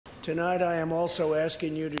Tonight, I am also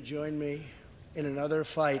asking you to join me in another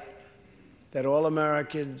fight that all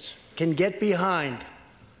Americans can get behind,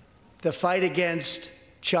 the fight against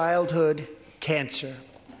childhood cancer.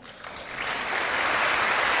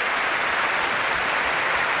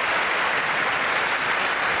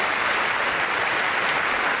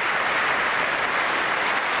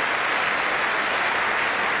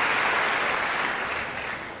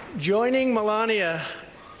 Joining Melania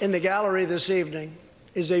in the gallery this evening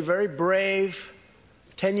is a very brave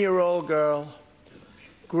 10-year-old girl,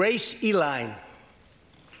 Grace Uihlein.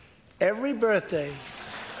 Every birthday,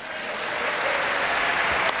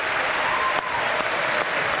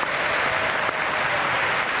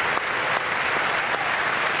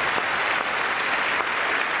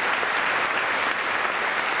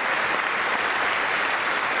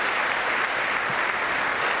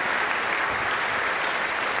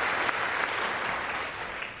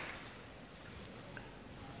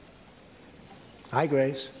 hi,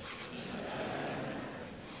 Grace.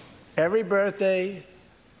 Every birthday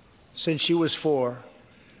since she was 4,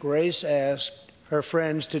 Grace asked her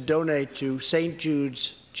friends to donate to St.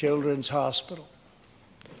 Jude's Children's Hospital.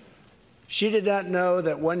 She did not know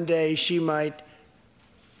that one day she might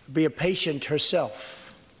be a patient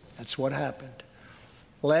herself. That's what happened.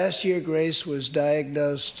 Last year, Grace was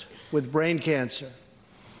diagnosed with brain cancer.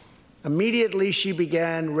 Immediately, she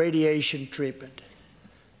began radiation treatment.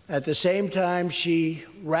 At the same time, she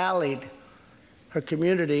rallied her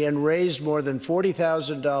community and raised more than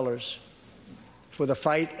 $40,000 for the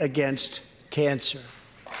fight against cancer.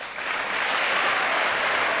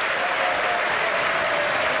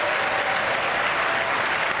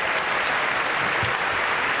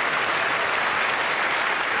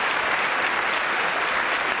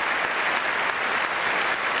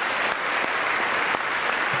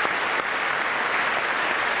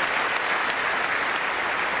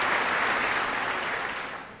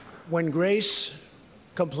 When Grace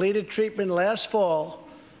completed treatment last fall,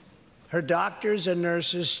 her doctors and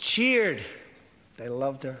nurses cheered. They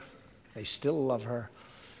loved her. They still love her.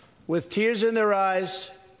 With tears in their eyes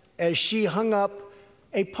as she hung up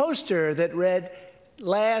a poster that read,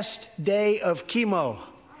 "Last day of chemo."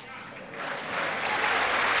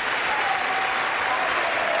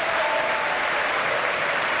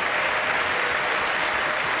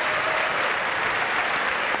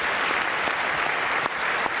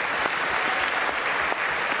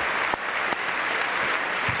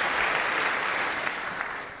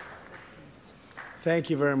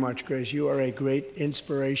 Thank you very much, Grace. You are a great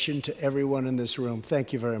inspiration to everyone in this room.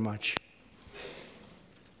 Thank you very much.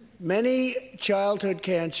 Many childhood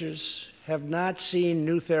cancers have not seen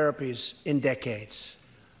new therapies in decades.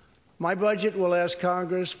 My budget will ask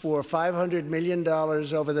Congress for $500 million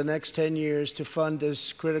over the next 10 years to fund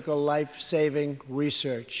this critical life-saving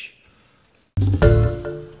research.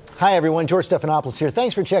 Hi everyone, George Stephanopoulos here.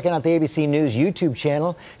 Thanks for checking out the ABC News YouTube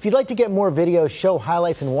channel. If you'd like to get more videos, show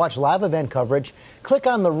highlights, and watch live event coverage, click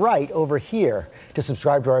on the right over here to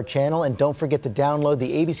subscribe to our channel, and don't forget to download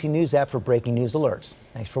the ABC News app for breaking news alerts.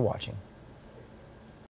 Thanks for watching.